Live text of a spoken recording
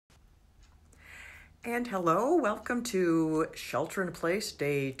And hello, welcome to Shelter in Place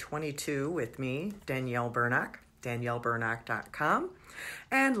Day 22 with me, Danielle Bernack, daniellebernack.com,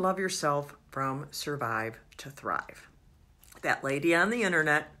 and Love Yourself from Survive to Thrive. That lady on the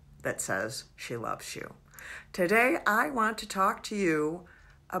internet that says she loves you. Today, I want to talk to you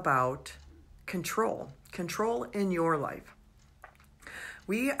about control in your life.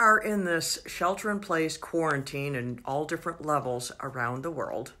 We are in this shelter in place quarantine in all different levels around the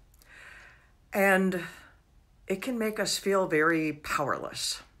world. And it can make us feel very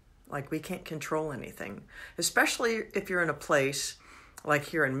powerless, like we can't control anything, especially if you're in a place like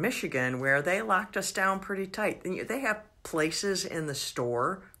here in Michigan where they locked us down pretty tight. They have places in the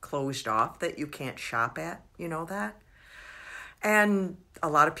store closed off that you can't shop at, you know that? And a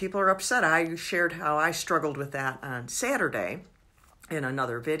lot of people are upset. I shared how I struggled with that on Saturday in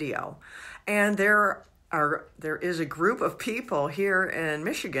another video. And there is a group of people here in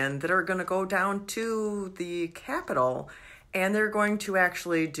Michigan that are going to go down to the Capitol, and they're going to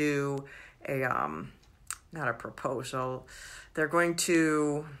actually do not a proposal, they're going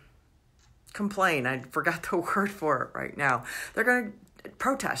to complain. I forgot the word for it right now. They're going to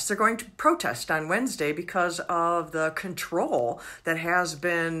protest. They're going to protest on Wednesday because of the control that has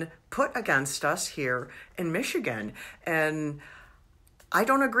been put against us here in Michigan. And I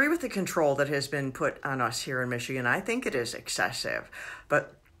don't agree with the control that has been put on us here in Michigan. I think it is excessive.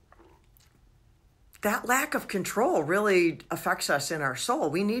 But that lack of control really affects us in our soul.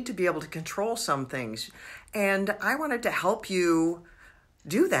 We need to be able to control some things. And I wanted to help you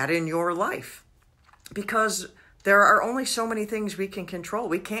do that in your life because there are only so many things we can control.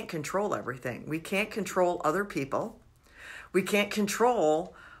 We can't control everything. We can't control other people. We can't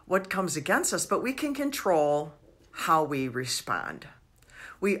control what comes against us, but we can control how we respond.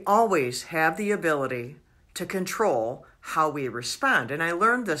 We always have the ability to control how we respond. And I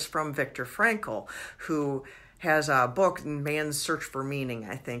learned this from Viktor Frankl, who has a book, Man's Search for Meaning,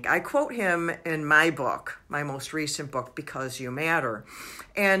 I think. I quote him in my book, my most recent book, Because You Matter.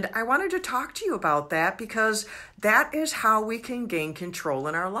 And I wanted to talk to you about that because that is how we can gain control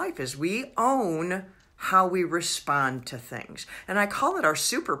in our life, is we own how we respond to things. And I call it our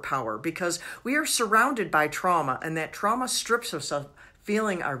superpower because we are surrounded by trauma, and that trauma strips us of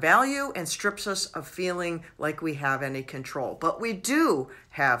feeling our value and strips us of feeling like we have any control. But we do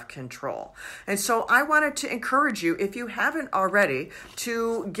have control. And so I wanted to encourage you, if you haven't already,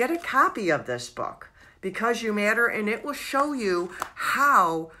 to get a copy of this book, Because You Matter, and it will show you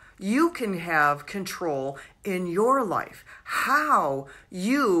how you can have control in your life, how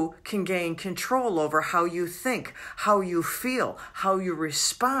you can gain control over how you think, how you feel, how you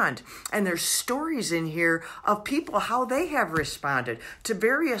respond. And there's stories in here of people, how they have responded to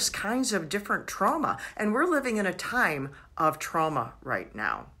various kinds of different trauma. And we're living in a time of trauma right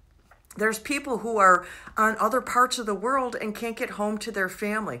now. There's people who are on other parts of the world and can't get home to their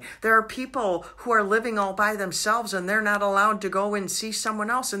family. There are people who are living all by themselves and they're not allowed to go and see someone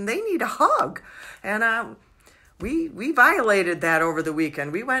else and they need a hug. And we violated that over the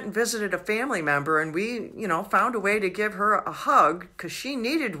weekend. We went and visited a family member and we, found a way to give her a hug because she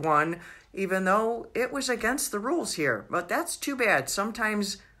needed one, even though it was against the rules here. But that's too bad.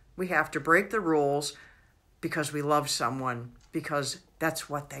 Sometimes we have to break the rules because we love someone, because that's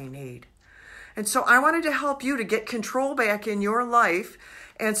what they need. And so I wanted to help you to get control back in your life.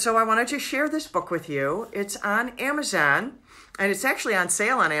 And so I wanted to share this book with you. It's on Amazon, and it's actually on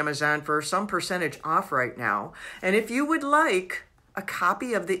sale on Amazon for some percentage off right now. And if you would like a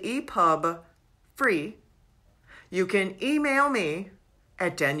copy of the EPUB free, you can email me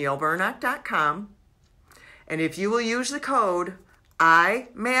at daniellebernack.com. And if you will use the code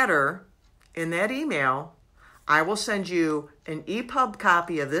IMATTER in that email, I will send you an EPUB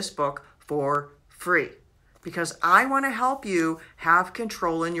copy of this book for free because I want to help you have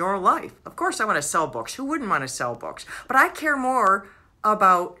control in your life. Of course, I want to sell books. Who wouldn't want to sell books? But I care more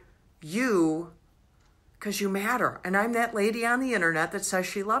about you because you matter. And I'm that lady on the internet that says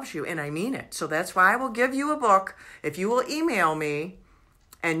she loves you, and I mean it. So that's why I will give you a book if you will email me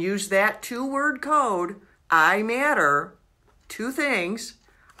and use that 2-word code, I matter, 2 things.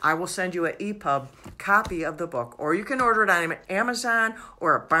 I will send you an EPUB copy of the book, or you can order it on Amazon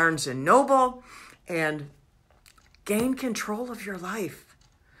or at Barnes & Noble and gain control of your life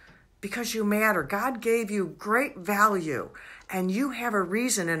because you matter. God gave you great value and you have a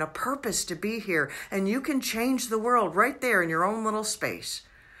reason and a purpose to be here, and you can change the world right there in your own little space.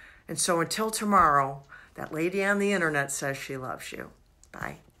 And so until tomorrow, that lady on the internet says she loves you.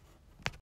 Bye.